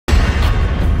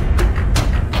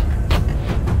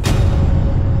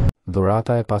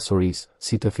Dhurata e pasurisë,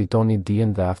 si të fitoni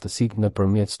dijen dhe aftësitë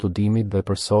nëpërmjet studimit dhe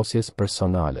përsosjes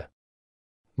personale.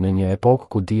 Në një epokë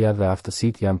ku dija dhe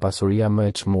aftësitë janë pasuria më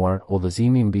e çmuar,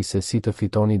 udhëzimi mbi se si të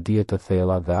fitoni dije të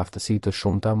thella dhe aftësi të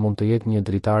shumta mund të jetë një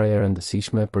dritare e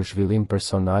rëndësishme për zhvillim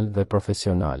personal dhe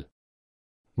profesional.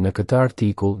 Në këtë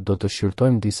artikull do të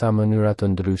shqyrtojmë disa mënyra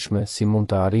të ndryshme si mund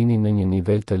të arrini në një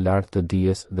nivel të lartë të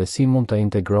dijes dhe si mund të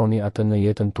integroni atë në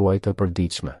jetën tuaj të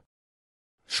përditshme.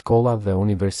 Shkolla dhe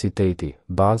universiteti,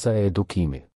 baza e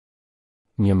edukimit.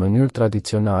 Një mënyrë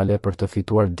tradicionale për të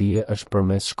fituar dije është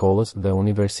përmes shkollës dhe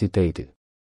universitetit.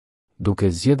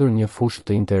 Duke zgjedhur një fushë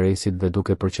të interesit dhe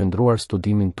duke përqendruar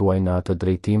studimin tuaj në atë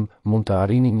drejtim, mund të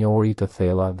arrini njohuri të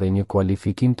thella dhe një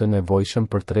kualifikim të nevojshëm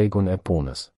për tregun e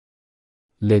punës.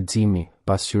 Leximi,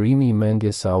 pasqyrimi i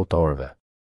mendjes së autorëve.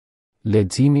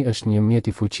 Leximi është një mjet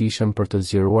i fuqishëm për të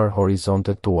zgjeruar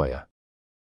horizontet tuaja.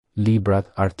 Librat,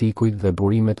 artikujt dhe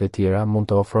burimet e tjera mund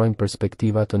të ofrojnë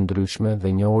perspektiva të ndryshme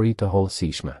dhe njohuri të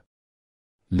hollësishme.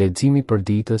 Leximi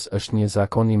përditës është një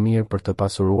zakon i mirë për të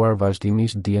pasuruar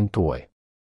vazhdimisht dijen tuaj.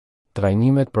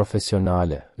 Trajnimet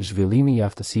profesionale, zhvillimi i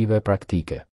aftësive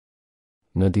praktike.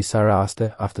 Në disa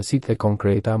raste, aftësitë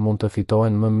konkreta mund të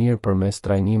fitohen më mirë përmes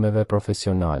trajnimeve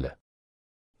profesionale.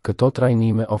 Këto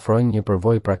trajnime ofrojnë një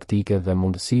përvojë praktike dhe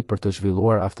mundësi për të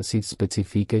zhvilluar aftësitë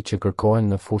specifike që kërkohen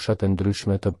në fushat e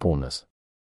ndryshme të punës.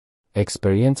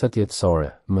 Eksperiencat jetësore,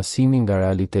 mësimi nga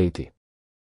realiteti.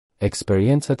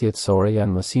 Eksperiencat jetësore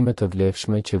janë mësime të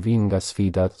vlefshme që vijnë nga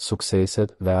sfidat,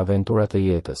 sukseset dhe aventurat e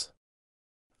jetës.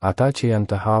 Ata që janë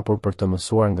të hapur për të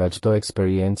mësuar nga çdo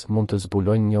eksperiencë mund të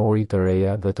zbulojnë njohuri të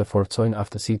reja dhe të forcojnë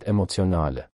aftësitë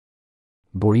emocionale.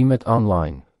 Burimet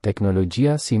online,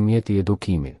 teknologjia si mjet i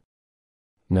edukimit.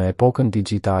 Në epokën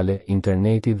digjitale,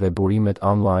 interneti dhe burimet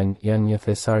online janë një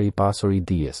thesar i pasur i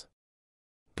dijes.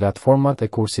 Platformat e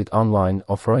kursit online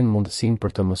ofrojnë mundësinë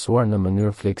për të mësuar në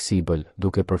mënyrë fleksibël,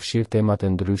 duke përfshirë temat e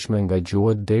ndryshme nga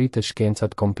gjuhët deri te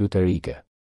shkencat kompjuterike.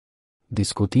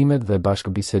 Diskutimet dhe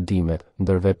bashkëbisedimet,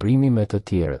 ndërveprimi me të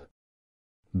tjerët.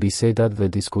 Bisedat dhe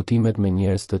diskutimet me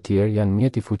njerëz të tjerë janë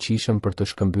mjet i fuqishëm për të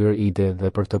shkëmbyer ide dhe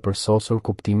për të përsosur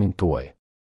kuptimin tuaj.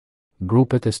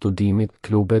 Grupet e studimit,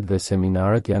 klubet dhe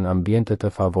seminarët janë ambiente të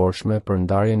favorshme për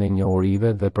ndarjen e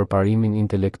njohurive dhe përparimin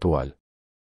intelektual.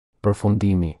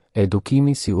 Përfundimi,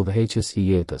 edukimi si udhëheqës i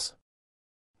jetës.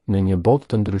 Në një botë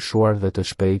të ndryshuar dhe të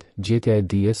shpejtë, gjetja e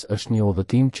dijes është një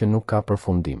udhëtim që nuk ka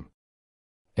përfundim.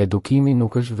 Edukimi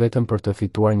nuk është vetëm për të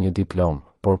fituar një diplomë,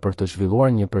 por për të zhvilluar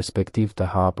një perspektivë të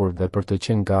hapur dhe për të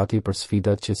qenë gati për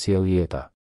sfidat që sjell jeta.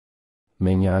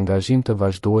 Me një angazhim të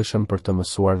vazhdueshëm për të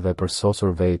mësuar dhe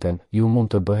përsosur veten, ju mund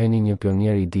të bëheni një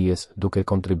pionier i dijes, duke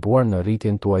kontribuar në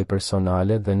rritjen tuaj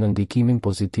personale dhe në ndikimin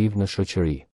pozitiv në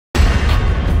shoqëri.